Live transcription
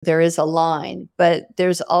there is a line, but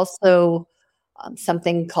there's also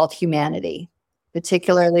something called humanity.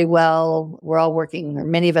 Particularly well, we're all working, or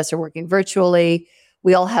many of us are working virtually.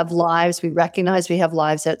 We all have lives. We recognize we have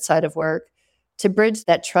lives outside of work. To bridge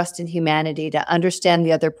that trust in humanity, to understand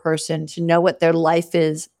the other person, to know what their life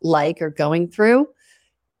is like or going through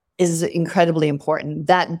is incredibly important.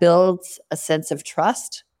 That builds a sense of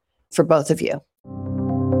trust for both of you.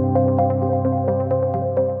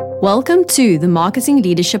 Welcome to the Marketing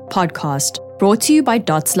Leadership Podcast, brought to you by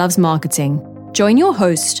Dots Loves Marketing. Join your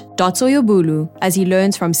host, Dots Oyobulu, as he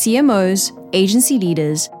learns from CMOs, agency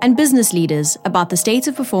leaders, and business leaders about the state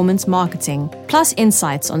of performance marketing, plus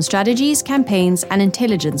insights on strategies, campaigns, and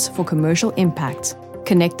intelligence for commercial impact.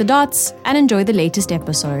 Connect the dots and enjoy the latest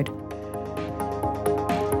episode.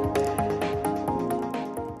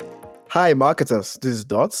 Hi, marketers. This is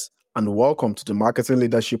Dots, and welcome to the Marketing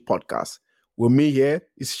Leadership Podcast. With me here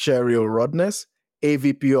is Cheryl Rodness,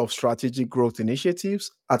 AVP of Strategic Growth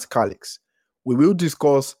Initiatives at Calix. We will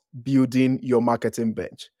discuss building your marketing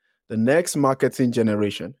bench, the next marketing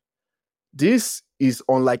generation. This is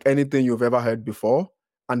unlike anything you've ever heard before.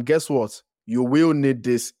 And guess what? You will need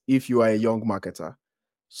this if you are a young marketer.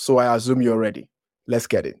 So I assume you're ready. Let's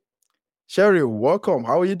get it. Cheryl, welcome.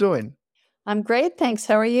 How are you doing? I'm great. Thanks.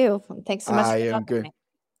 How are you? Thanks so much. I am good.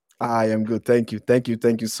 I am good. Thank you. Thank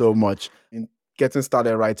you so much. In getting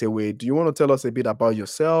started right away, do you want to tell us a bit about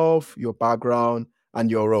yourself, your background,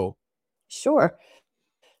 and your role? Sure.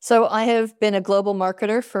 So I have been a global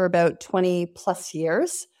marketer for about 20 plus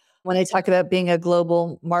years. When I talk about being a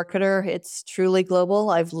global marketer, it's truly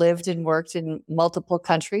global. I've lived and worked in multiple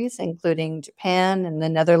countries, including Japan and the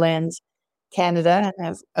Netherlands, Canada,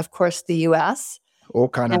 and of course, the US. Oh,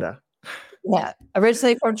 Canada. Yeah,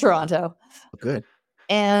 originally from Toronto. Good.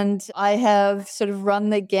 And I have sort of run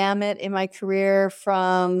the gamut in my career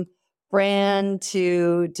from brand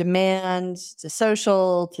to demand to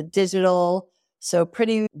social to digital. So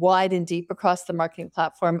pretty wide and deep across the marketing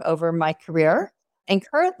platform over my career. And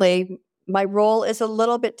currently, my role is a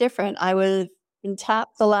little bit different. I was been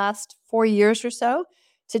tapped the last 4 years or so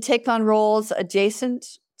to take on roles adjacent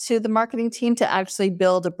to the marketing team to actually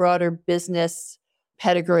build a broader business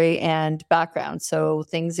pedigree and background. So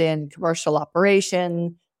things in commercial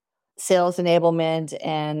operation, sales enablement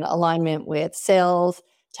and alignment with sales,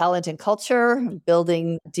 talent and culture,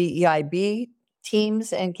 building DEIB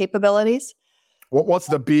teams and capabilities. What's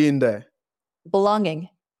the B in there? Belonging.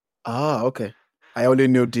 Ah, okay. I only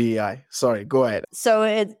knew DEI. Sorry, go ahead.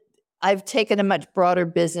 So I've taken a much broader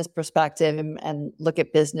business perspective and look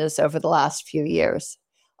at business over the last few years,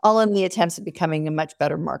 all in the attempts of becoming a much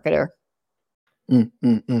better marketer.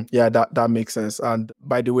 Yeah, that makes sense. And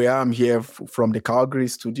by the way, I'm here from the Calgary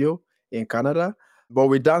studio in Canada. But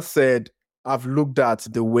with that said, I've looked at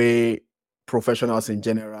the way professionals in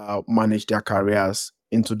general manage their careers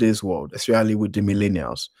in today's world, especially with the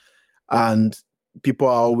millennials. And people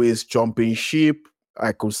are always jumping ship.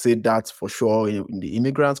 I could say that for sure in the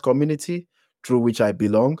immigrant community through which I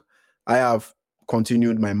belong. I have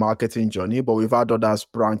continued my marketing journey, but we've had others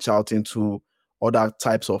branch out into other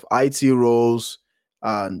types of IT roles.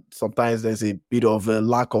 And sometimes there's a bit of a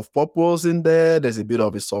lack of purpose in there. There's a bit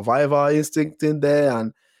of a survival instinct in there.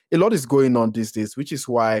 And a lot is going on these days, which is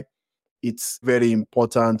why it's very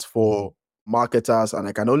important for marketers, and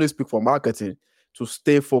I can only speak for marketing, to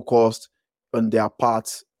stay focused on their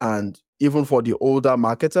part. And even for the older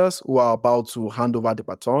marketers who are about to hand over the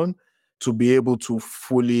baton, to be able to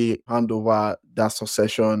fully hand over that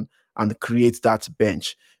succession and create that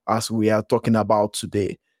bench as we are talking about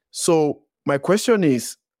today. So my question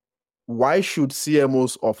is, why should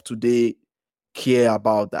CMOs of today care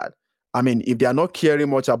about that? I mean, if they are not caring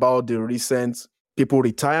much about the recent people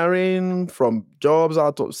retiring from jobs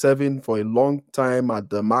out of serving for a long time at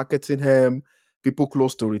the marketing helm, people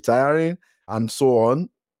close to retiring, and so on,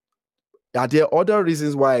 are there other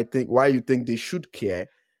reasons why you think they should care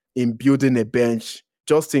in building a bench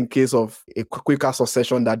just in case of a quicker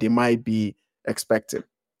succession that they might be expecting?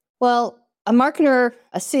 Well, a marketer,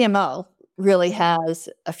 a CMO, really has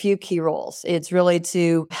a few key roles. It's really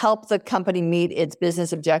to help the company meet its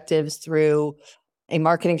business objectives through a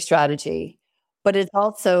marketing strategy, but it's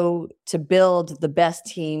also to build the best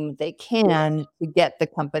team they can to get the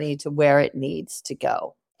company to where it needs to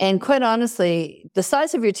go. And quite honestly, the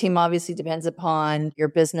size of your team obviously depends upon your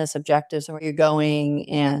business objectives and where you're going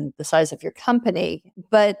and the size of your company.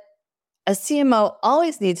 But a CMO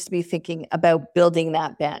always needs to be thinking about building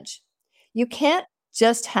that bench. You can't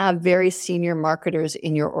just have very senior marketers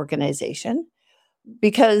in your organization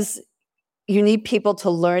because you need people to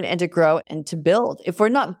learn and to grow and to build. If we're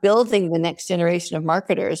not building the next generation of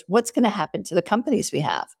marketers, what's going to happen to the companies we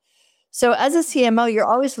have? So as a CMO, you're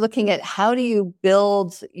always looking at how do you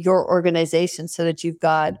build your organization so that you've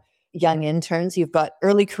got young interns, you've got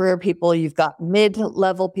early career people, you've got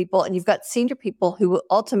mid-level people, and you've got senior people who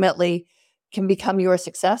ultimately can become your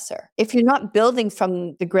successor. If you're not building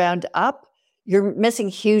from the ground up, you're missing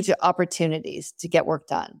huge opportunities to get work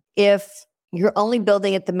done. If you're only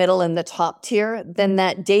building at the middle and the top tier, then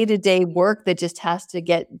that day-to-day work that just has to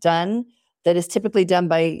get done, that is typically done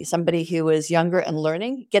by somebody who is younger and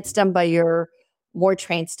learning, gets done by your more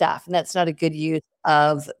trained staff. And that's not a good use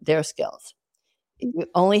of their skills. If you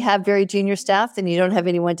only have very junior staff, then you don't have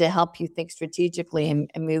anyone to help you think strategically and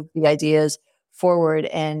move the ideas forward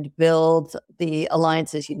and build the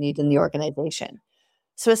alliances you need in the organization.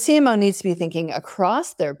 So a CMO needs to be thinking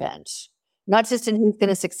across their bench, not just in who's going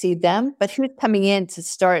to succeed them, but who's coming in to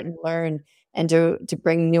start and learn and to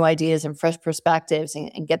bring new ideas and fresh perspectives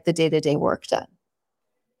and get the day-to-day work done.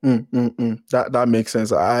 That makes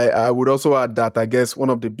sense. I would also add that I guess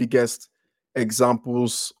one of the biggest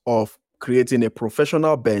examples of creating a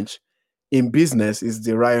professional bench in business is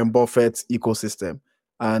the Ryan Buffett ecosystem.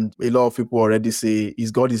 And a lot of people already say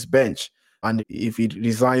he's got his bench. And if he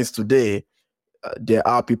resigns today, there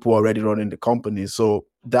are people already running the company. So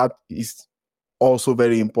that is also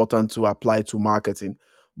very important to apply to marketing.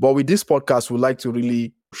 But with this podcast, we like to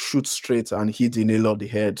really shoot straight and hit the nail on the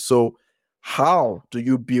head. So how do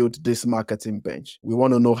you build this marketing bench? We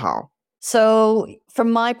want to know how. So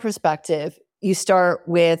from my perspective, you start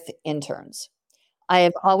with interns. I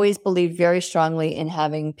have always believed very strongly in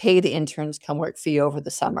having paid interns come work for you over the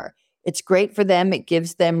summer. It's great for them. It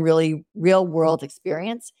gives them really real world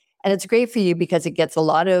experience. And it's great for you because it gets a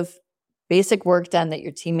lot of basic work done that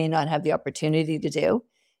your team may not have the opportunity to do.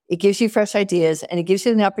 It gives you fresh ideas and it gives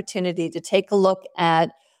you an opportunity to take a look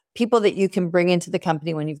at people that you can bring into the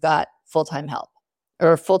company when you've got full-time help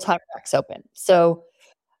or full-time racks open. So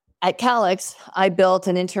at Calix, I built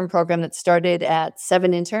an intern program that started at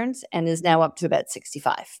 7 interns and is now up to about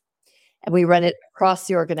 65. And we run it across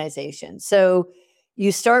the organization. So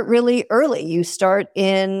you start really early. You start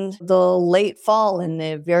in the late fall and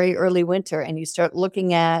the very early winter, and you start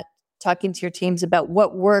looking at talking to your teams about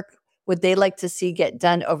what work would they like to see get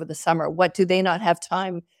done over the summer? What do they not have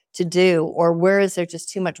time to do? Or where is there just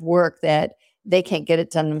too much work that they can't get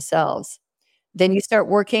it done themselves? Then you start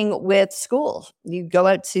working with schools. You go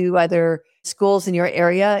out to either schools in your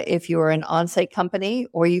area if you're an on-site company,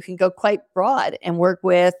 or you can go quite broad and work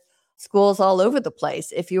with schools all over the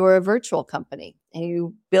place if you're a virtual company. And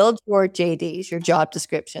you build your JDs, your job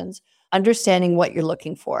descriptions, understanding what you're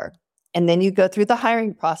looking for. And then you go through the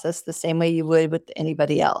hiring process the same way you would with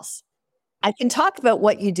anybody else. I can talk about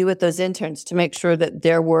what you do with those interns to make sure that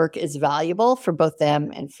their work is valuable for both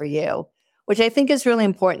them and for you, which I think is really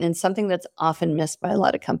important and something that's often missed by a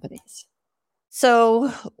lot of companies.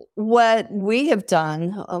 So what we have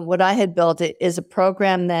done, what I had built is a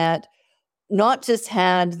program that not just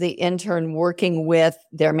had the intern working with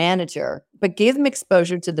their manager, but gave them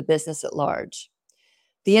exposure to the business at large.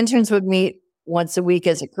 The interns would meet once a week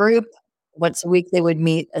as a group. Once a week, they would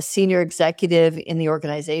meet a senior executive in the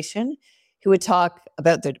organization who would talk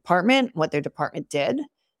about their department, what their department did,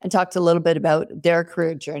 and talked a little bit about their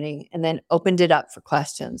career journey, and then opened it up for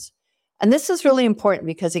questions. And this is really important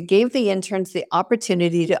because it gave the interns the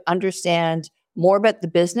opportunity to understand more about the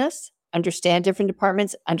business, understand different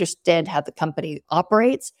departments, understand how the company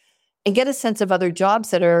operates, and get a sense of other jobs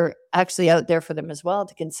that are actually out there for them as well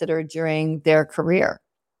to consider during their career.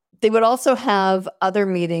 They would also have other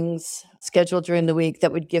meetings scheduled during the week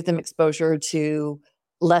that would give them exposure to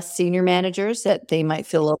less senior managers that they might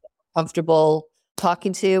feel a little bit comfortable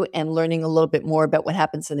talking to and learning a little bit more about what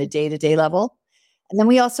happens on a day-to-day level. And then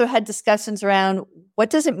we also had discussions around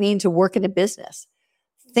what does it mean to work in a business?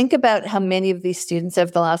 Think about how many of these students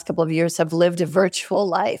over the last couple of years have lived a virtual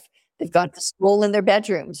life. They've gone to school in their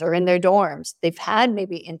bedrooms or in their dorms. They've had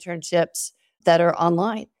maybe internships that are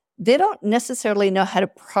online. They don't necessarily know how to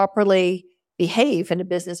properly behave in a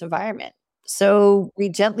business environment. So we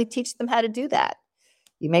gently teach them how to do that.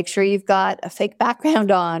 You make sure you've got a fake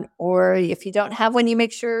background on, or if you don't have one, you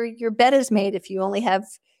make sure your bed is made if you only have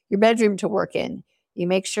your bedroom to work in. You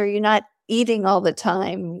make sure you're not eating all the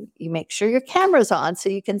time. You make sure your camera's on so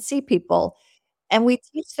you can see people. And we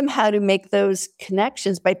teach them how to make those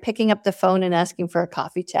connections by picking up the phone and asking for a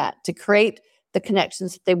coffee chat to create the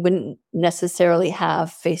connections that they wouldn't necessarily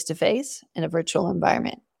have face-to-face in a virtual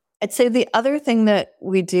environment. I'd say the other thing that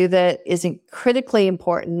we do that isn't critically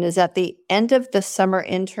important is at the end of the summer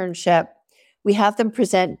internship, we have them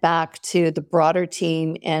present back to the broader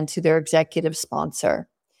team and to their executive sponsor.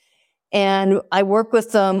 And I work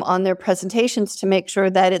with them on their presentations to make sure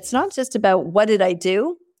that it's not just about what did I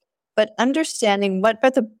do, but understanding what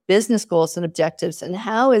are the business goals and objectives and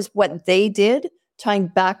how is what they did tying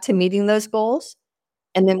back to meeting those goals,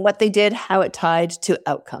 and then what they did, how it tied to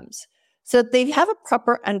outcomes. So they have a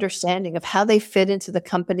proper understanding of how they fit into the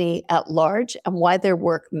company at large and why their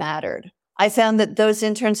work mattered. I found that those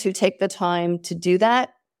interns who take the time to do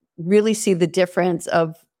that really see the difference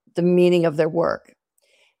of the meaning of their work.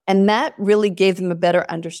 And that really gave them a better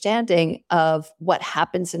understanding of what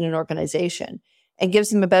happens in an organization and gives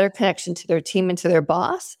them a better connection to their team and to their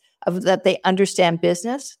boss, of that they understand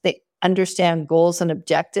business, they understand goals and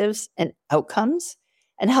objectives and outcomes,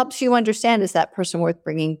 and helps you understand, is that person worth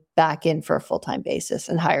bringing back in for a full-time basis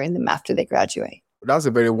and hiring them after they graduate? That's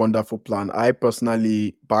a very wonderful plan. I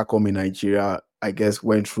personally, back home in Nigeria, I guess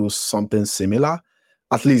went through something similar.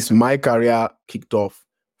 At least my career kicked off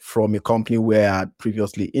from a company where I had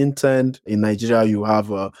previously interned. In Nigeria, you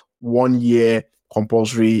have a 1-year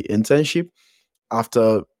compulsory internship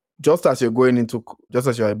after, just as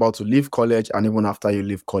you're about to leave college and even after you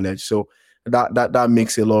leave college. So that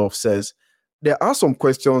makes a lot of sense. There are some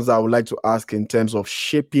questions I would like to ask in terms of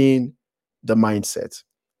shaping the mindset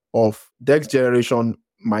of next generation,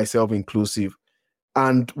 myself inclusive.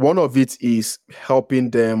 And one of it is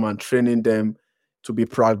helping them and training them to be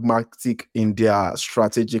pragmatic in their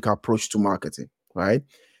strategic approach to marketing, right?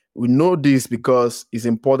 We know this because it's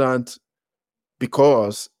important,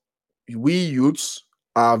 because we youths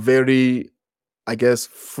are very, I guess,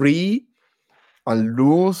 free and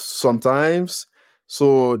loose sometimes.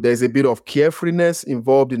 So there's a bit of carefreeness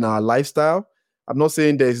involved in our lifestyle. I'm not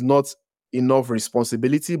saying there's not enough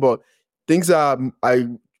responsibility, but things are,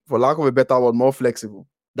 for lack of a better word, more flexible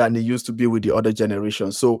than they used to be with the other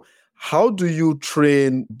generation. So how do you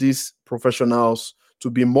train these professionals to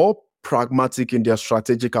be more pragmatic in their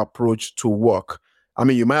strategic approach to work? I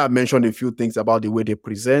mean, you might have mentioned a few things about the way they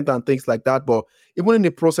present and things like that, but even in the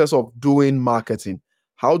process of doing marketing,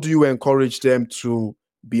 how do you encourage them to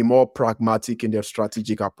be more pragmatic in their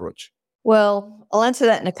strategic approach? Well, I'll answer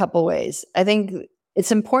that in a couple ways. I think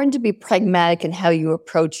it's important to be pragmatic in how you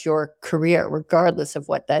approach your career, regardless of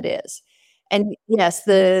what that is. And yes,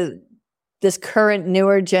 this current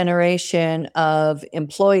newer generation of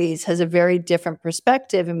employees has a very different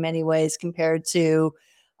perspective in many ways compared to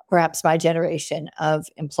perhaps my generation of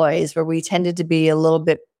employees, where we tended to be a little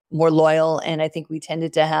bit more loyal. And I think we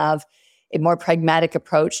tended to have a more pragmatic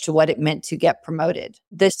approach to what it meant to get promoted.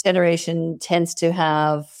 This generation tends to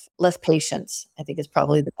have less patience, I think is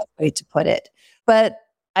probably the best way to put it. But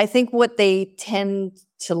I think what they tend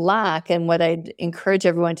to lack, and what I'd encourage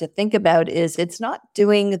everyone to think about, is it's not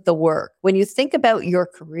doing the work. When you think about your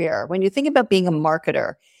career, when you think about being a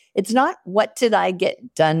marketer, it's not what did I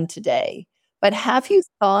get done today, but have you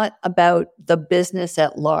thought about the business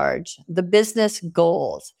at large, the business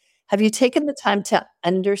goals? Have you taken the time to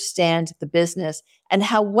understand the business and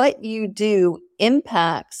how what you do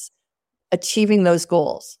impacts achieving those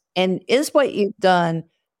goals? And is what you've done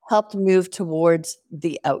helped move towards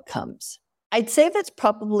the outcomes? I'd say that's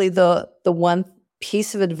probably the one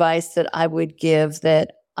piece of advice that I would give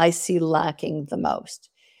that I see lacking the most.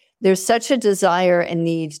 There's such a desire and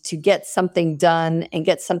need to get something done and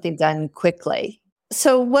get something done quickly.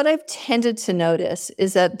 So what I've tended to notice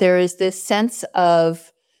is that there is this sense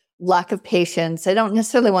of lack of patience. I don't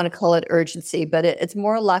necessarily want to call it urgency, but it's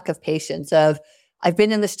more a lack of patience of, I've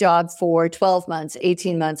been in this job for 12 months,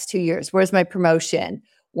 18 months, 2 years. Where's my promotion?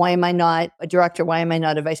 Why am I not a director? Why am I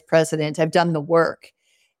not a vice president? I've done the work.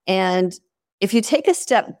 And if you take a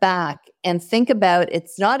step back and think about,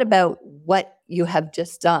 it's not about what you have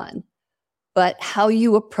just done, but how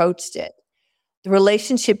you approached it, the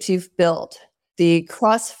relationships you've built, the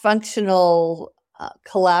cross-functional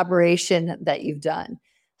collaboration that you've done,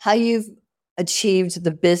 how you've achieved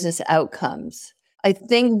the business outcomes. I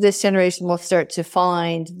think this generation will start to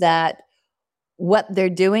find that what they're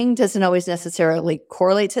doing doesn't always necessarily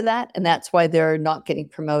correlate to that, and that's why they're not getting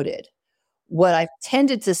promoted. What I've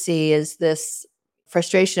tended to see is this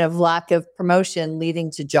frustration of lack of promotion leading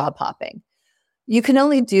to job hopping. You can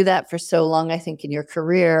only do that for so long, I think, in your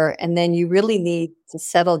career, and then you really need to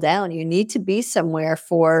settle down. You need to be somewhere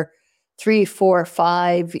for 3, 4,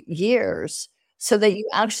 5 years so that you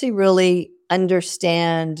actually really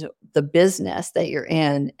understand the business that you're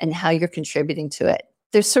in and how you're contributing to it.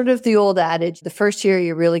 There's sort of the old adage, the first year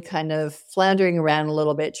you're really kind of floundering around a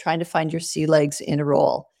little bit, trying to find your sea legs in a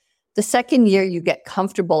role. The second year you get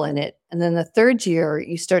comfortable in it. And then the third year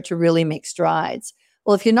you start to really make strides.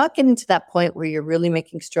 Well, if you're not getting to that point where you're really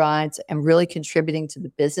making strides and really contributing to the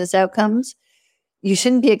business outcomes, you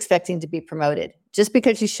shouldn't be expecting to be promoted. Just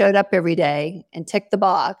because you showed up every day and ticked the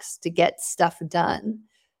box to get stuff done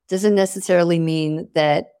doesn't necessarily mean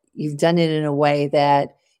that you've done it in a way that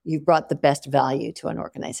you've brought the best value to an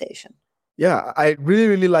organization. Yeah, I really,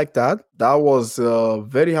 really like that. That was a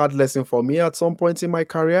very hard lesson for me at some point in my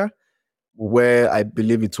career, where I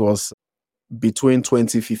believe it was between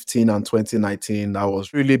 2015 and 2019. I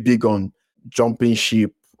was really big on jumping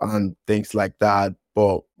ship and things like that.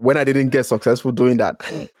 But when I didn't get successful doing that,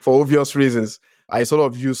 for obvious reasons, I sort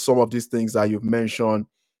of used some of these things that you've mentioned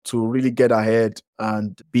to really get ahead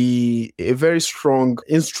and be a very strong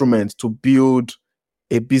instrument to build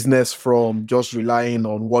a business from just relying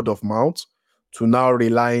on word of mouth to now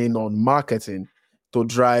relying on marketing to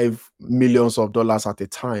drive millions of dollars at a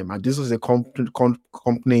time. And this was a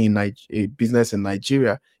company in a business in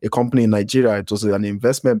Nigeria, a company in Nigeria. It was an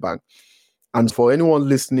investment bank. And for anyone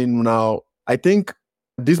listening now, I think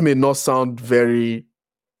this may not sound very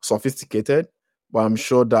sophisticated, but I'm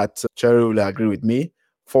sure that Cheryl will agree with me.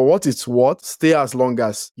 For what it's worth, stay as long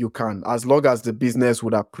as you can, as long as the business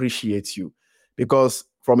would appreciate you. Because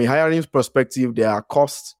from a hiring perspective, there are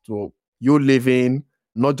costs to you living,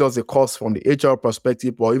 not just the cost from the HR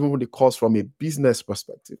perspective, but even the cost from a business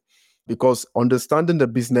perspective. Because understanding the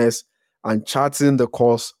business and charting the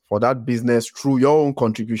cost for that business through your own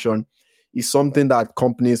contribution is something that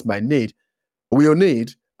companies might need, will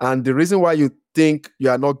need. And the reason why you think you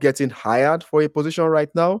are not getting hired for a position right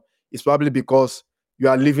now is probably because you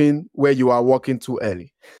are leaving where you are working too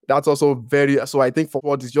early. That's also so I think for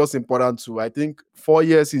what is just important too. I think 4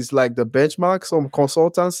 years is like the benchmark. Some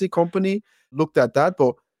consultancy company looked at that,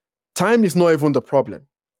 but time is not even the problem,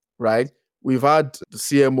 right? We've had the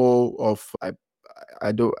CMO of,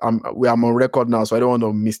 we are on record now, so I don't want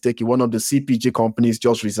to mistake it. One of the CPG companies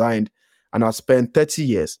just resigned and has spent 30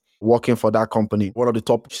 years working for that company, one of the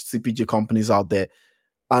top CPG companies out there.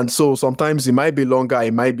 And so sometimes it might be longer,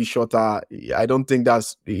 it might be shorter. I don't think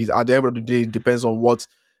at the end of the day, it depends on what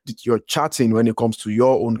you're charting when it comes to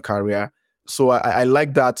your own career. So I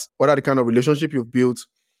like that. What are the kind of relationship you've built?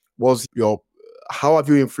 How have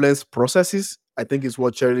you influenced processes? I think is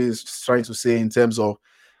what Cheryl is trying to say in terms of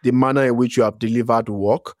the manner in which you have delivered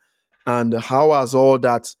work, and how has all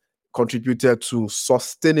that contributed to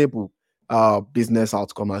sustainable business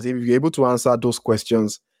outcomes. If you're able to answer those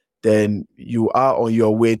questions, then you are on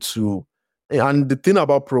your way to. And the thing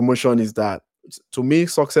about promotion is that, to me,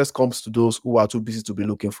 success comes to those who are too busy to be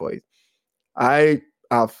looking for it. I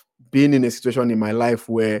have been in a situation in my life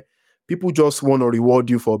where people just want to reward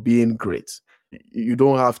you for being great. You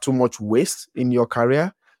don't have too much waste in your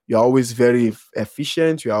career. You're always very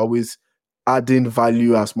efficient. You're always adding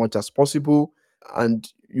value as much as possible. And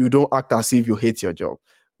you don't act as if you hate your job,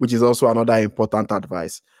 which is also another important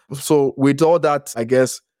advice. So with all that, I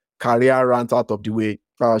guess, career rant out of the way,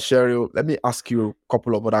 Cheryl, let me ask you a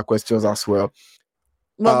couple of other questions as well.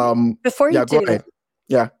 Well, before you go ahead.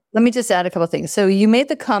 Yeah. Let me just add a couple of things. So you made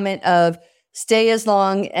the comment of stay as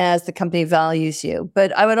long as the company values you.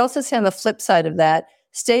 But I would also say on the flip side of that,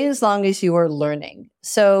 stay as long as you are learning.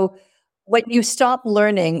 So when you stop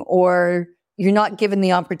learning or you're not given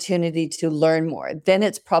the opportunity to learn more, then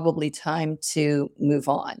it's probably time to move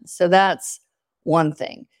on. So that's one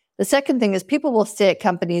thing. The second thing is people will stay at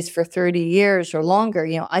companies for 30 years or longer.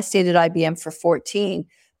 I stayed at IBM for 14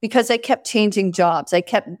 because I kept changing jobs. I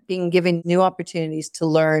kept being given new opportunities to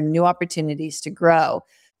learn, new opportunities to grow.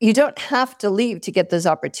 You don't have to leave to get those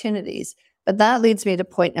opportunities. But that leads me to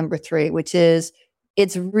point number 3, which is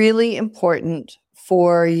it's really important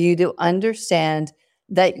for you to understand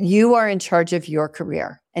that you are in charge of your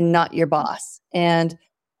career and not your boss. And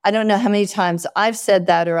I don't know how many times I've said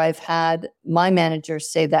that or I've had my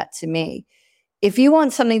managers say that to me. If you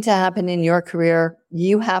want something to happen in your career,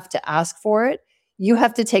 you have to ask for it. You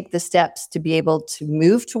have to take the steps to be able to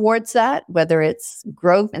move towards that, whether it's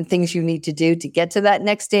growth and things you need to do to get to that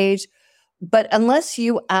next stage. But unless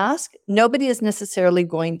you ask, nobody is necessarily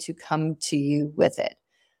going to come to you with it.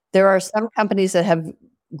 There are some companies that have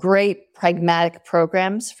great pragmatic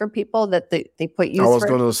programs for people that they put you through. I was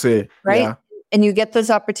going to say, right? Yeah. And you get those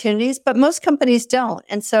opportunities, but most companies don't.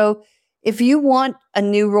 And so if you want a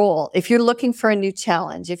new role, if you're looking for a new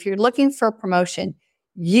challenge, if you're looking for a promotion,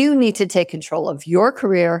 you need to take control of your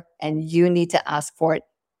career and you need to ask for it.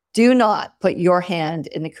 Do not put your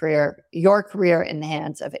career in the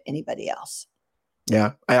hands of anybody else.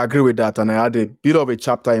 Yeah, I agree with that. And I had a bit of a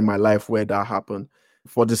chapter in my life where that happened.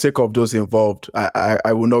 For the sake of those involved,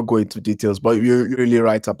 I will not go into details, but you're really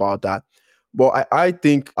right about that. But I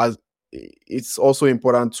think it's also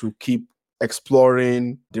important to keep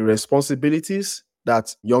exploring the responsibilities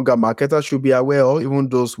that younger marketers should be aware of, even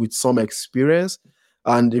those with some experience.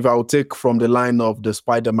 And if I will take from the line of the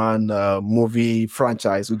Spider-Man movie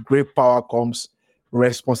franchise, with great power comes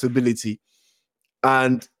responsibility.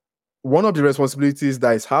 And one of the responsibilities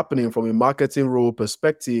that is happening from a marketing role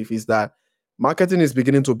perspective is that marketing is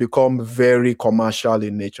beginning to become very commercial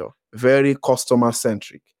in nature, very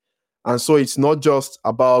customer-centric. And so it's not just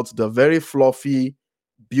about the very fluffy,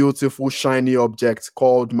 beautiful, shiny object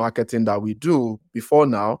called marketing that we do before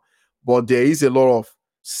now, but there is a lot of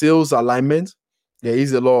sales alignment, there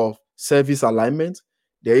is a lot of service alignment,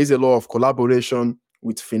 there is a lot of collaboration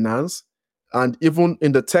with finance, and even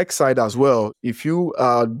in the tech side as well. If you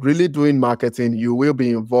are really doing marketing, you will be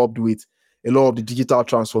involved with a lot of the digital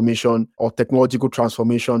transformation or technological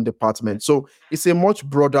transformation department. So it's a much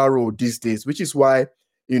broader role these days, which is why,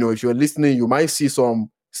 if you're listening, you might see some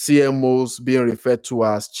CMOs being referred to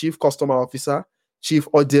as Chief Customer Officer, Chief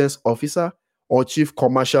Audience Officer, or Chief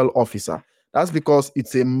Commercial Officer. That's because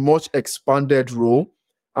it's a much expanded role.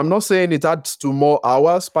 I'm not saying it adds to more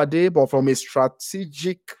hours per day, but from a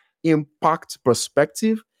strategic impact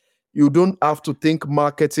perspective, you don't have to think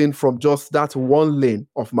marketing from just that one lane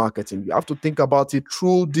of marketing. You have to think about it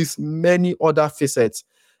through these many other facets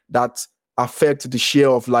that affect the share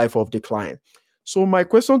of life of the client. So my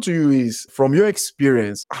question to you is, from your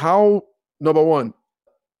experience, how, number one,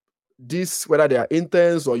 whether they are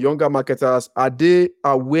interns or younger marketers, are they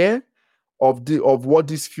aware of what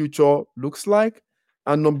this future looks like?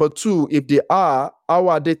 And number two, if they are, how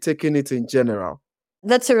are they taking it in general?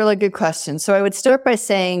 That's a really good question. So I would start by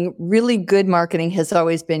saying really good marketing has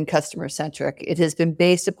always been customer-centric. It has been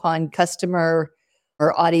based upon customer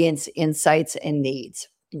or audience insights and needs.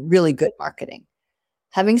 Really good marketing.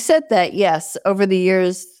 Having said that, yes, over the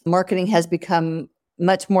years, marketing has become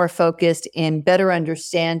much more focused in better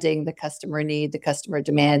understanding the customer need, the customer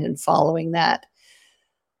demand, and following that.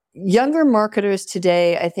 Younger marketers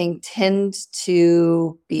today, I think, tend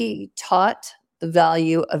to be taught the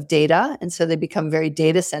value of data, and so they become very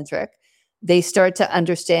data-centric. They start to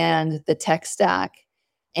understand the tech stack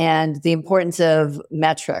and the importance of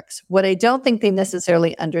metrics. What I don't think they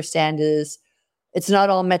necessarily understand is it's not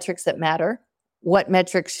all metrics that matter. What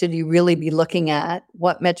metrics should you really be looking at?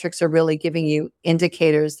 What metrics are really giving you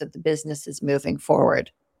indicators that the business is moving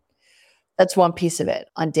forward? That's one piece of it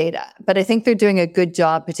on data. But I think they're doing a good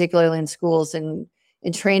job, particularly in schools and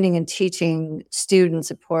in training and teaching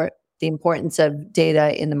students the importance of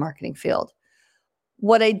data in the marketing field.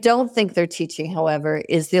 What I don't think they're teaching, however,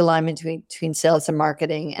 is the alignment between sales and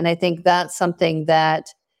marketing. And I think that's something that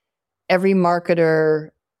every marketer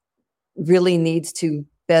really needs to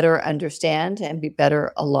better understand and be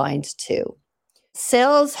better aligned to.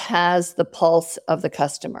 Sales has the pulse of the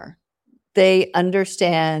customer. They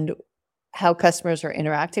understand how customers are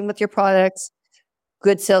interacting with your products.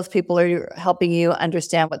 Good salespeople are helping you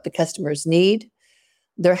understand what the customers need.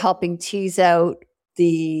 They're helping tease out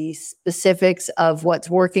the specifics of what's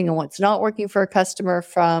working and what's not working for a customer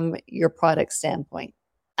from your product standpoint.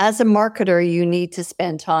 As a marketer, you need to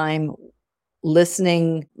spend time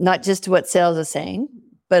listening, not just to what sales is saying,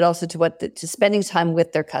 but also to spending time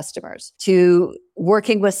with their customers, to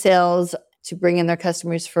working with sales to bring in their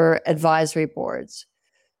customers for advisory boards,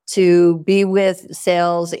 to be with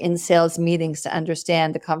sales in sales meetings to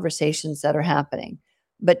understand the conversations that are happening,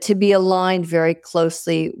 but to be aligned very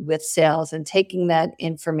closely with sales and taking that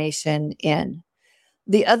information in.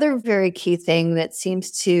 The other very key thing that seems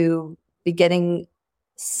to be getting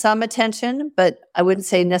some attention, but I wouldn't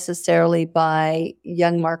say necessarily by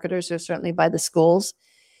young marketers or certainly by the schools,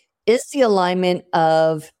 is the alignment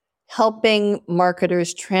of helping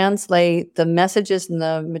marketers translate the messages and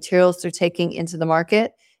the materials they're taking into the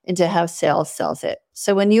market into how sales sells it.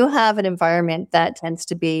 So when you have an environment that tends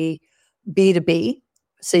to be B2B,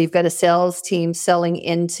 so you've got a sales team selling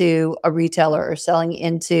into a retailer or selling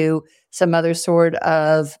into some other sort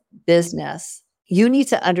of business, you need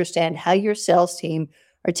to understand how your sales team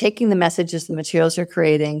are taking the messages, the materials you're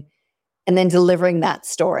creating, and then delivering that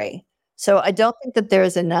story. So I don't think that there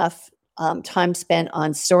is enough time spent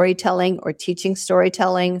on storytelling or teaching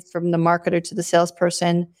storytelling from the marketer to the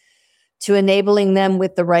salesperson, to enabling them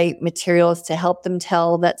with the right materials to help them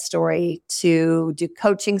tell that story, to do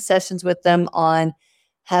coaching sessions with them on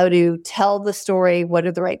how to tell the story, what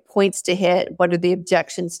are the right points to hit, what are the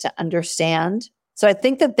objections to understand. So I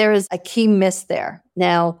think that there is a key miss there.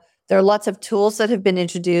 Now, there are lots of tools that have been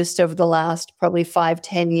introduced over the last probably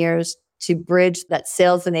 5-10 years to bridge that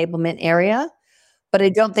sales enablement area. But I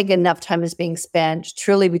don't think enough time is being spent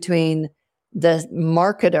truly between the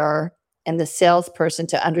marketer and the salesperson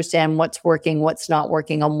to understand what's working, what's not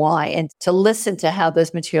working, and why, and to listen to how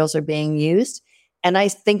those materials are being used. And I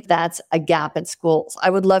think that's a gap in schools.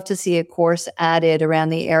 I would love to see a course added around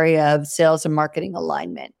the area of sales and marketing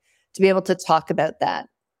alignment to be able to talk about that.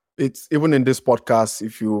 It's even in this podcast,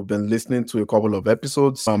 if you've been listening to a couple of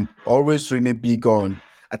episodes, I'm always really big on,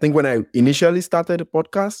 I think when I initially started the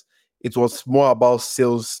podcast, it was more about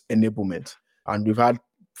sales enablement. And we've had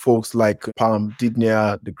folks like Pam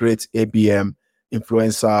Didnia, the great ABM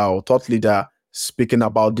influencer or thought leader, speaking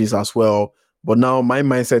about this as well. But now my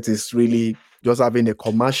mindset is really just having a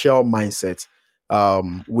commercial mindset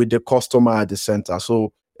with the customer at the center.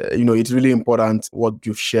 So, it's really important what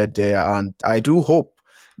you've shared there. And I do hope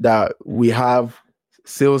that we have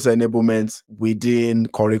sales enablement within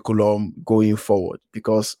curriculum going forward,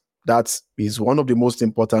 because that is one of the most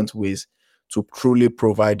important ways to truly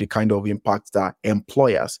provide the kind of impact that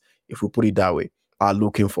employers, if we put it that way, are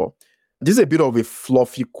looking for. This is a bit of a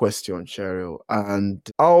fluffy question, Cheryl. And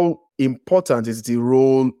how important is the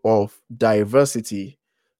role of diversity?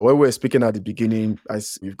 When we were speaking at the beginning,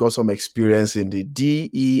 we've got some experience in the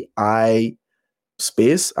DEI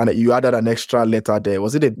space, and you added an extra letter there.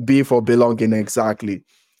 Was it a B for belonging exactly?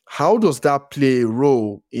 How does that play a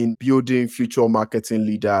role in building future marketing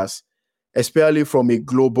leaders, especially from a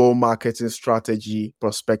global marketing strategy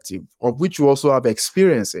perspective, of which you also have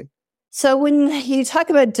experience in? So when you talk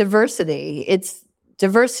about diversity, it's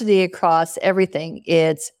diversity across everything.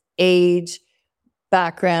 It's age,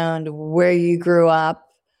 background, where you grew up.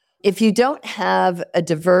 If you don't have a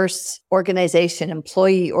diverse organization,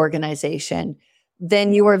 employee organization,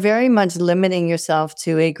 then you are very much limiting yourself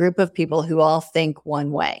to a group of people who all think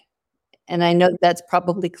one way. And I know that's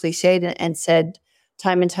probably cliched and said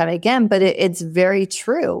time and time again, but it's very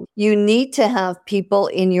true. You need to have people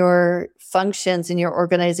in your functions, in your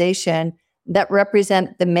organization, that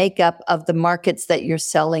represent the makeup of the markets that you're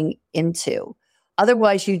selling into.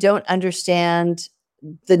 Otherwise, you don't understand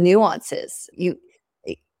the nuances.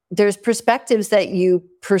 There's perspectives that you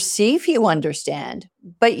perceive you understand,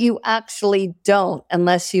 but you actually don't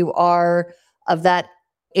unless you are of that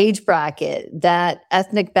age bracket, that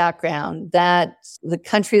ethnic background, that the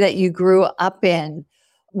country that you grew up in,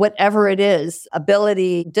 whatever it is,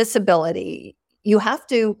 ability, disability. You have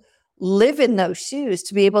to live in those shoes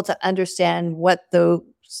to be able to understand what those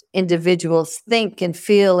individuals think and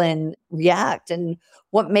feel and react and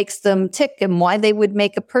what makes them tick and why they would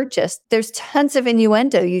make a purchase. There's tons of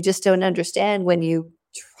innuendo you just don't understand when you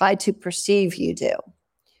try to perceive you do.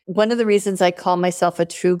 One of the reasons I call myself a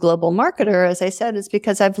true global marketer, as I said, is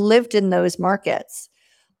because I've lived in those markets.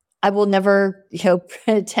 I will never,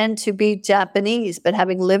 pretend to be Japanese, but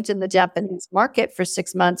having lived in the Japanese market for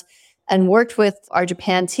 6 months and worked with our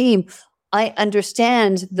Japan team, I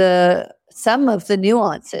understand some of the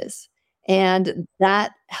nuances. And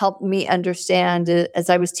that helped me understand, as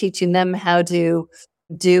I was teaching them how to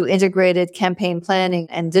do integrated campaign planning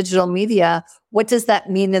and digital media, what does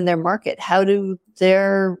that mean in their market? How do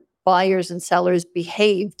their buyers and sellers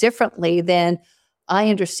behave differently than I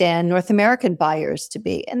understand North American buyers to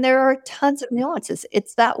be? And there are tons of nuances.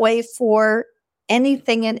 It's that way for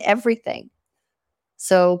anything and everything.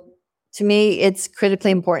 So to me, it's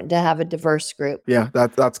critically important to have a diverse group. Yeah,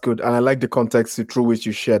 that's good. And I like the context through which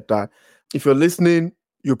you shared that. If you're listening,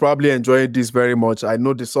 you probably enjoyed this very much. I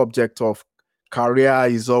know the subject of career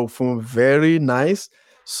is often very nice.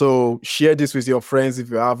 So share this with your friends if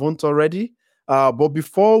you haven't already. But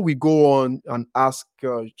before we go on and ask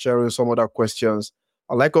Cheryl some other questions,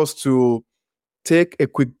 I'd like us to take a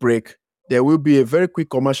quick break. There will be a very quick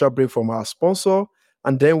commercial break from our sponsor.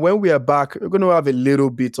 And then when we are back, we're going to have a little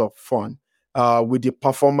bit of fun with the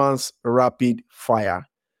performance rapid fire.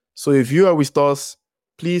 So if you are with us,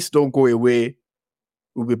 please don't go away.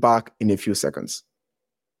 We'll be back in a few seconds.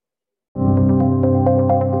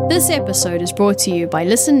 This episode is brought to you by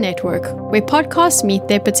Listen Network, where podcasts meet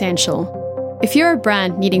their potential. If you're a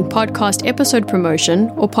brand needing podcast episode promotion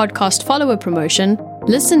or podcast follower promotion,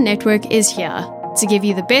 Listen Network is here to give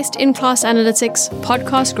you the best in-class analytics,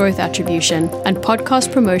 podcast growth attribution, and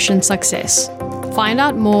podcast promotion success. Find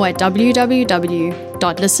out more at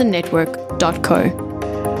www.listennetwork.co.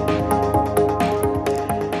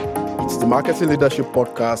 It's the Marketing Leadership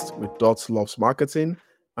Podcast with Dots Loves Marketing,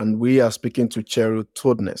 and we are speaking to Cheryl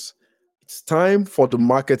Rodness. It's time for the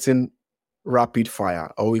marketing rapid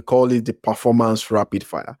fire, or we call it the performance rapid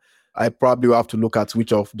fire. I probably will have to look at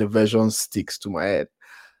which of the versions sticks to my head.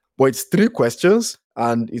 But it's 3 questions,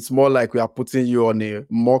 and it's more like we are putting you on a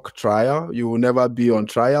mock trial. You will never be on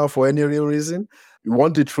trial for any real reason. You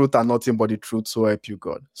want the truth and nothing but the truth, so help you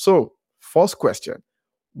God. So, first question.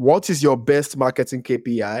 What is your best marketing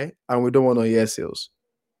KPI? And we don't want to hear sales.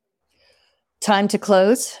 Time to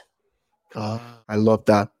close. I love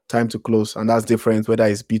that. Time to close. And that's different whether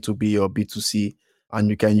it's B2B or B2C. And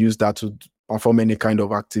you can use that to perform any kind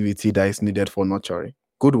of activity that is needed for nurturing.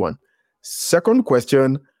 Good one. Second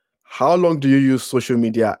question, how long do you use social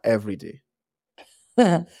media every day?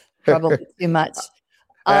 Probably too much.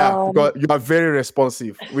 Because you are very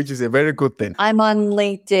responsive, which is a very good thing. I'm on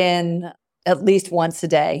LinkedIn at least once a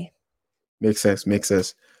day. Makes sense.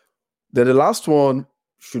 Then the last one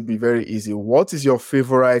should be very easy. What is your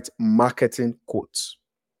favorite marketing quote?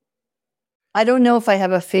 I don't know if I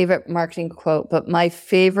have a favorite marketing quote, but my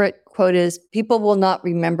favorite quote is, people will not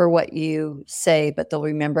remember what you say, but they'll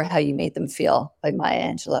remember how you made them feel, by Maya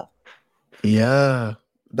Angelou. Yeah,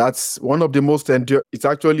 that's one of the most it's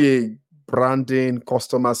actually a branding,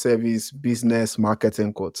 customer service, business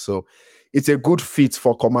marketing quote. So it's a good fit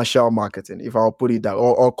for commercial marketing, if I'll put it that,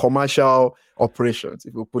 or commercial operations,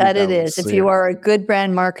 if you put that it that way. It is. So, if you are a good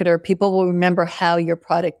brand marketer, people will remember how your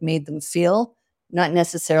product made them feel, not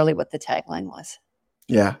necessarily what the tagline was.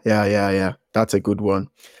 Yeah. That's a good one.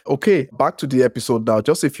 Okay, back to the episode now.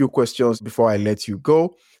 Just a few questions before I let you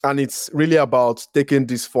go. And it's really about taking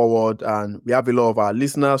this forward. And we have a lot of our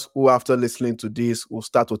listeners who, after listening to this, will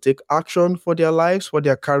start to take action for their lives, for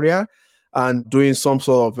their career, and doing some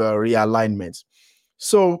sort of realignment.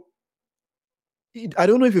 So I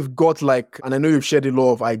don't know if you've got and I know you've shared a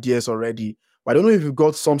lot of ideas already, but I don't know if you've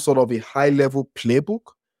got some sort of a high-level playbook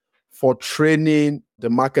for training the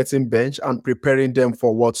marketing bench and preparing them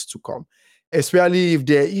for what's to come. Especially if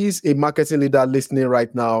there is a marketing leader listening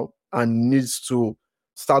right now and needs to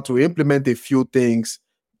start to implement a few things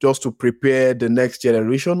just to prepare the next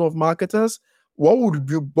generation of marketers, what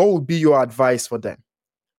would be your advice for them?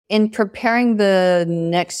 In preparing the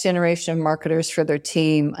next generation of marketers for their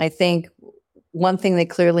team, I think one thing they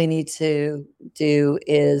clearly need to do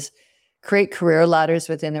is create career ladders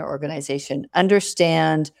within their organization.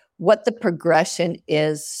 Understand what the progression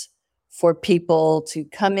is for people to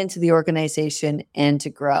come into the organization and to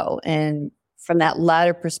grow. And from that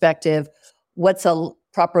ladder perspective, what's a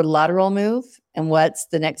proper lateral move and what's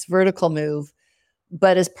the next vertical move?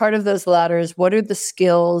 But as part of those ladders, what are the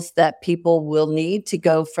skills that people will need to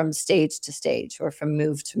go from stage to stage or from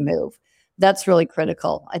move to move? That's really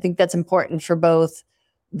critical. I think that's important for both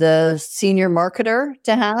the senior marketer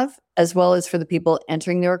to have, as well as for the people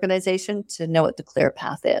entering the organization to know what the clear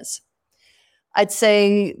path is. I'd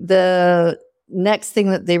say the next thing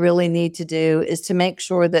that they really need to do is to make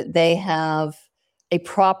sure that they have a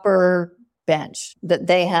proper bench, that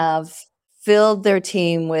they have filled their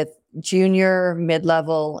team with junior,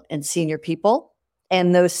 mid-level, and senior people.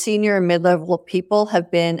 And those senior and mid-level people have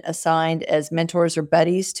been assigned as mentors or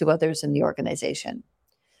buddies to others in the organization.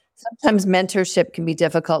 Sometimes mentorship can be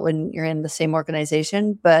difficult when you're in the same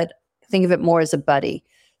organization, but think of it more as a buddy.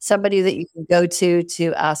 Somebody that you can go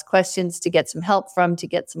to ask questions, to get some help from, to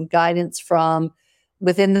get some guidance from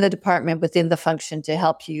within the department, within the function, to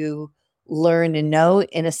help you learn and know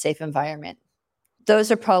in a safe environment.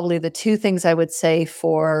 Those are probably the two things I would say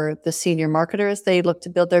for the senior marketer as they look to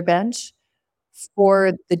build their bench.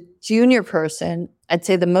 For the junior person, I'd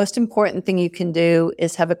say the most important thing you can do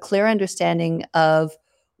is have a clear understanding of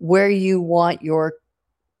where you want your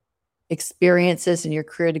experiences in your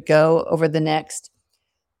career to go over the next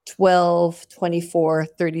 12, 24,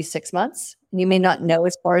 36 months. And you may not know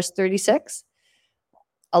as far as 36.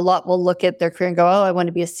 A lot will look at their career and go, oh, I want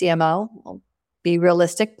to be a CMO. Well, be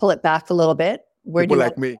realistic, pull it back a little bit. Where People do you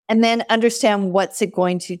like me. And then understand what's it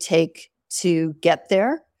going to take to get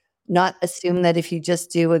there. Not assume that if you just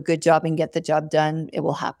do a good job and get the job done, it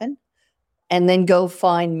will happen. And then go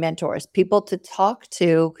find mentors, people to talk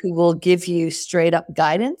to who will give you straight up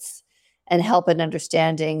guidance and help in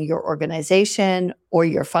understanding your organization or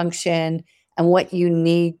your function and what you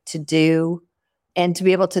need to do, and to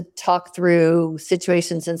be able to talk through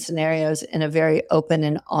situations and scenarios in a very open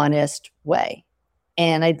and honest way.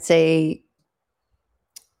 And I'd say,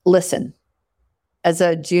 listen. As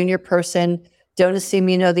a junior person, don't assume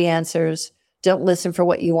you know the answers. Don't listen for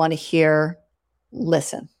what you want to hear.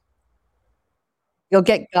 Listen. You'll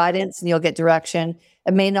get guidance and you'll get direction.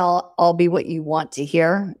 It may not all be what you want to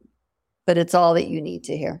hear, but it's all that you need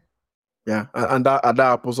to hear. Yeah, and that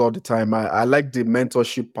happens all the time. I like the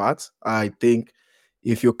mentorship part. I think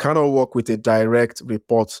if you cannot work with a direct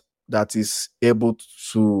report that is able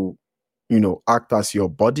to, act as your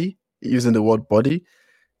body, using the word body,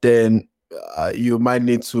 then you might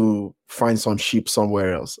need to find some sheep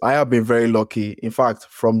somewhere else. I have been very lucky. In fact,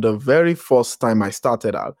 from the very first time I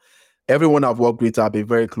started out, everyone I've worked with, I've been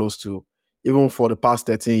very close to. even for the past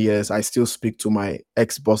 13 years, I still speak to my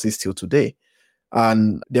ex-bosses till today.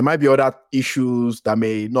 And there might be other issues that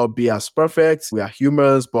may not be as perfect. We are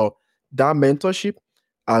humans, but that mentorship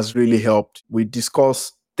has really helped. We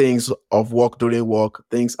discuss things of work during work,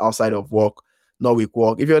 things outside of work, not with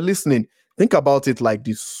work. If you're listening, think about it like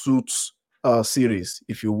the Suits series.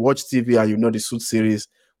 If you watch TV and you know the Suits series,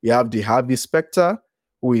 we have the Harvey Specter,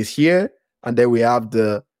 who is here, and then we have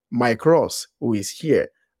the Mike Ross, who is here.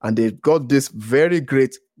 And they've got this very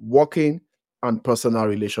great working and personal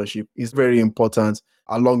relationship. Is very important,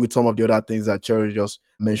 along with some of the other things that Cheryl just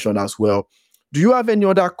mentioned as well. Do you have any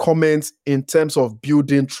other comments in terms of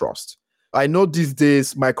building trust? I know these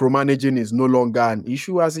days micromanaging is no longer an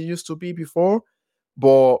issue as it used to be before,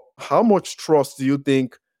 but how much trust do you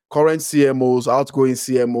think current CMOs, outgoing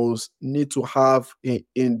CMOs need to have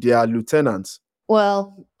in their lieutenants?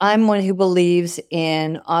 Well, I'm one who believes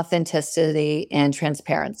in authenticity and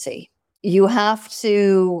transparency. You have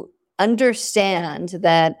to understand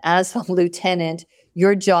that as a lieutenant,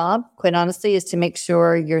 your job, quite honestly, is to make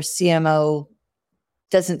sure your CMO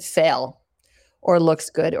doesn't fail or looks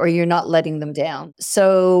good, or you're not letting them down.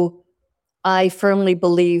 So I firmly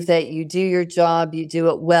believe that you do your job, you do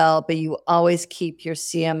it well, but you always keep your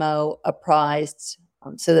CMO apprised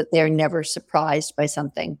so that they're never surprised by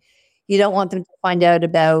something. You don't want them to find out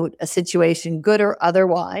about a situation, good or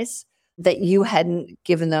otherwise, that you hadn't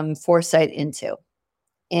given them foresight into.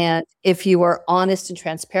 And if you are honest and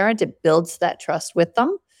transparent, it builds that trust with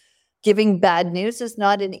them. Giving bad news is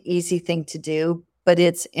not an easy thing to do, but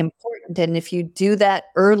it's important. And if you do that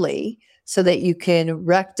early so that you can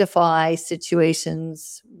rectify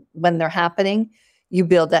situations when they're happening, you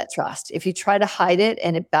build that trust. If you try to hide it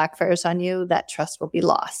and it backfires on you, that trust will be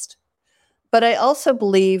lost. But I also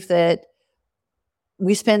believe that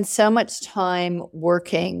we spend so much time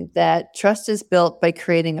working that trust is built by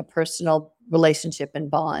creating a personal relationship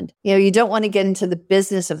and bond. You don't want to get into the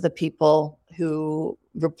business of the people who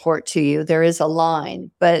report to you. There is a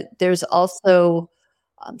line, but there's also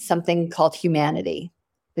something called humanity.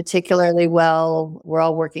 Particularly, we're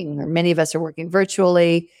all working, or many of us are working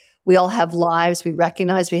virtually. We all have lives. We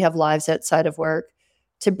recognize we have lives outside of work.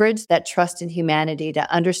 To bridge that trust and humanity,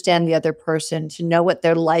 to understand the other person, to know what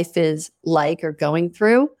their life is like or going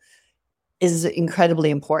through is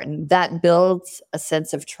incredibly important. That builds a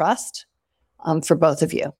sense of trust for both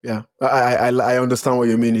of you. Yeah, I understand what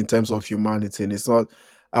you mean in terms of humanity. And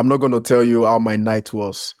I'm not going to tell you how my night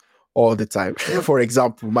was all the time. For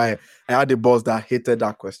example, I had a boss that hated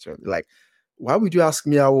that question. Like, why would you ask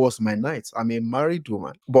me how was my night? I'm a married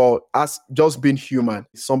woman. But as just being human,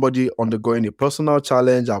 somebody undergoing a personal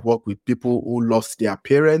challenge, I've worked with people who lost their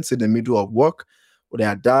parents in the middle of work, or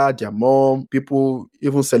their dad, their mom, people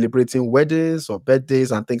even celebrating weddings or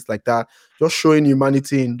birthdays and things like that. Just showing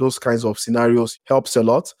humanity in those kinds of scenarios helps a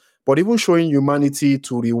lot. But even showing humanity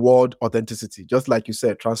to reward authenticity, just like you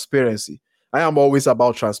said, transparency. I am always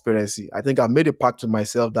about transparency. I think I've made a pact to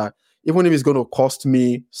myself that even if it's going to cost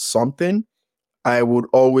me something, I would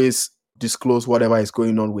always disclose whatever is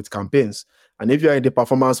going on with campaigns. And if you're in the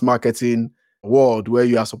performance marketing world where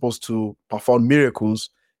you are supposed to perform miracles,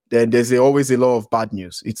 then there's always a lot of bad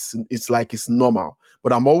news. It's like it's normal.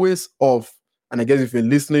 But I'm always and I guess if you're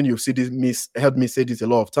listening, you've seen this, heard me say this a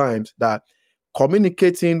lot of times, that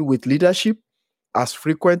communicating with leadership as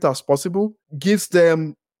frequent as possible gives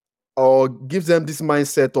them this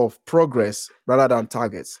mindset of progress rather than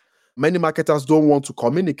targets. Many marketers don't want to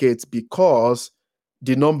communicate because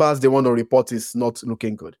the numbers they want to report is not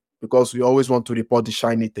looking good, because we always want to report the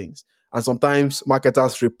shiny things. And sometimes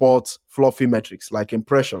marketers report fluffy metrics like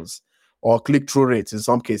impressions or click-through rates in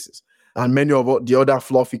some cases. And many of the other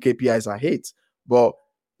fluffy KPIs I hate. But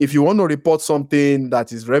if you want to report something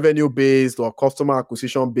that is revenue-based or customer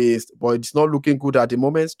acquisition-based, but it's not looking good at the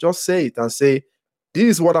moment, just say it and say, this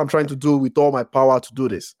is what I'm trying to do with all my power to do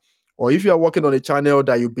this. Or if you are working on a channel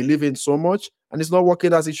that you believe in so much and it's not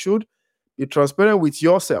working as it should, be transparent with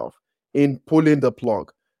yourself in pulling the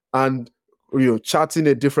plug and charting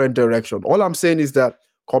a different direction. All I'm saying is that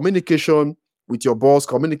communication with your boss,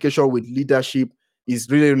 communication with leadership is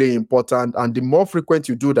really, really important. And the more frequent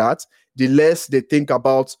you do that, the less they think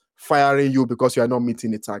about firing you because you are not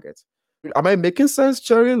meeting the target. Am I making sense,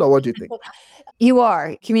 Cheryl, or what do you think? You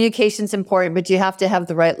are. Communication's important, but you have to have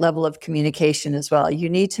the right level of communication as well. You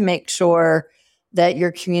need to make sure that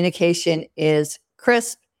your communication is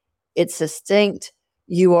crisp, it's succinct,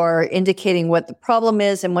 you are indicating what the problem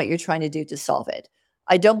is and what you're trying to do to solve it.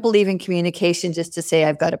 I don't believe in communication just to say,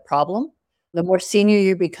 I've got a problem. The more senior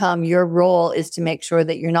you become, your role is to make sure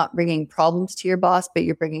that you're not bringing problems to your boss, but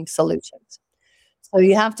you're bringing solutions. So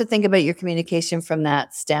you have to think about your communication from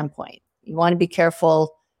that standpoint. You want to be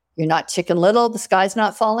careful. You're not Chicken Little. The sky's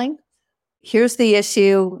not falling. Here's the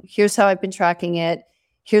issue. Here's how I've been tracking it.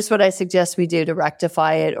 Here's what I suggest we do to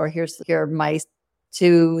rectify it. Or here are my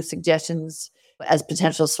 2 suggestions as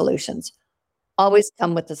potential solutions. Always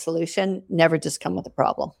come with the solution. Never just come with a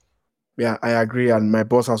problem. Yeah, I agree. And my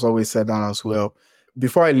boss has always said that as well.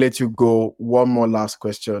 Before I let you go, one more last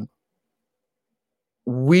question.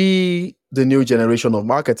 We, the new generation of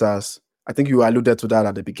marketers, I think you alluded to that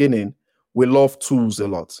at the beginning, we love tools a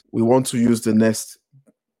lot. We want to use the next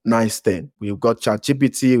nice thing. We've got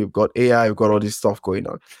ChatGPT, we've got AI, we've got all this stuff going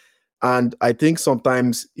on. And I think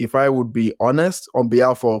sometimes, if I would be honest on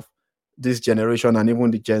behalf of this generation and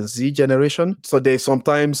even the Gen Z generation, so there's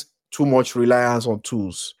sometimes too much reliance on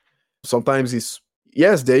tools. Sometimes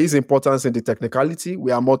yes, there is importance in the technicality.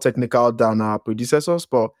 We are more technical than our predecessors,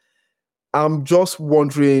 but I'm just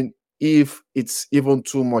wondering if it's even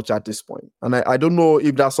too much at this point. And I don't know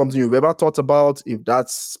if that's something you've ever thought about, if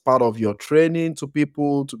that's part of your training to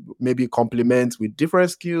people to maybe complement with different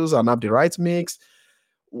skills and have the right mix.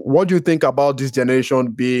 What do you think about this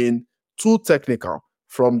generation being too technical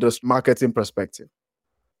from the marketing perspective?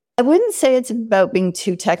 I wouldn't say it's about being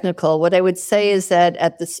too technical. What I would say is that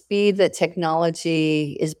at the speed that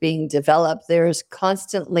technology is being developed, there's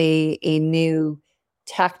constantly a new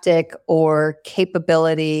tactic or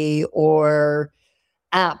capability or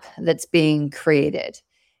app that's being created.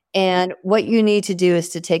 And what you need to do is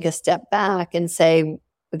to take a step back and say,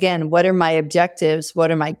 again, what are my objectives? What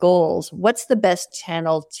are my goals? What's the best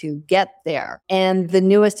channel to get there? And the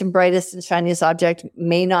newest and brightest and shiniest object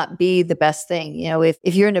may not be the best thing.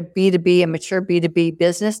 If you're in a B2B, a mature B2B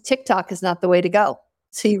business, TikTok is not the way to go.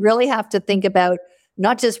 So you really have to think about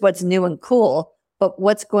not just what's new and cool, but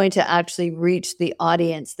what's going to actually reach the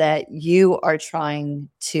audience that you are trying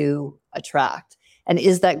to attract. And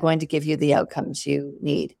is that going to give you the outcomes you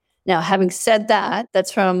need? Now, having said that,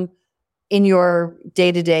 that's from in your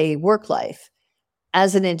day-to-day work life.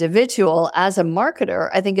 As an individual, as a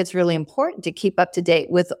marketer, I think it's really important to keep up to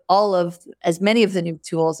date with as many of the new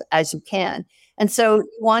tools as you can. And so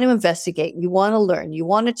you want to investigate, you want to learn, you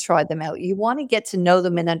want to try them out, you want to get to know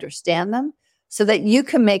them and understand them so that you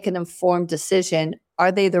can make an informed decision.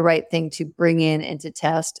 Are they the right thing to bring in and to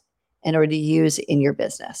test in order to use in your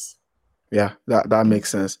business? Yeah, that makes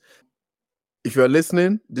sense. If you're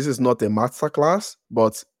listening, this is not a masterclass,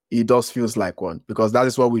 but it does feels like one, because that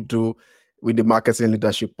is what we do with the Marketing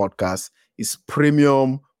Leadership Podcast. It's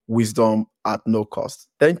premium wisdom at no cost.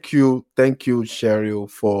 Thank you, Cheryl,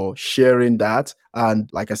 for sharing that. And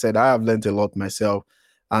like I said, I have learned a lot myself,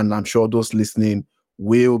 and I'm sure those listening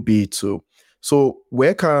will be too. So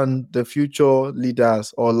where can the future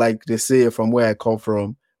leaders, or like they say from where I come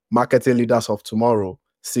from, marketing leaders of tomorrow,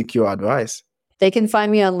 seek your advice? They can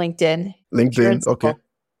find me on LinkedIn. LinkedIn, okay.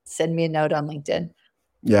 Send me a note on LinkedIn.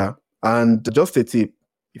 Yeah. And just a tip,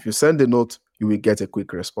 if you send a note, you will get a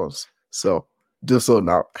quick response. So do so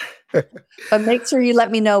now. But make sure you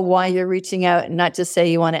let me know why you're reaching out and not just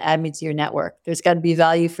say you want to add me to your network. There's got to be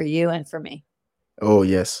value for you and for me. Oh,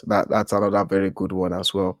 yes. That's another very good one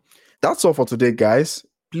as well. That's all for today, guys.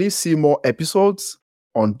 Please see more episodes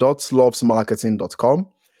on dotslovesmarketing.com.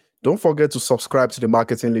 Don't forget to subscribe to the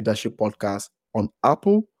Marketing Leadership Podcast on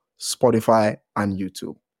Apple, Spotify, and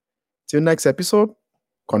YouTube. Till next episode,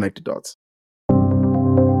 connect the dots.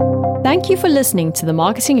 Thank you for listening to the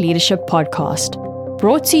Marketing Leadership Podcast,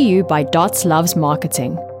 brought to you by Dots Loves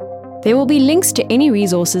Marketing. There will be links to any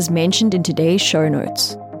resources mentioned in today's show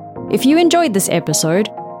notes. If you enjoyed this episode,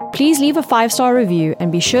 please leave a 5-star review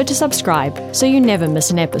and be sure to subscribe so you never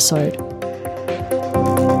miss an episode.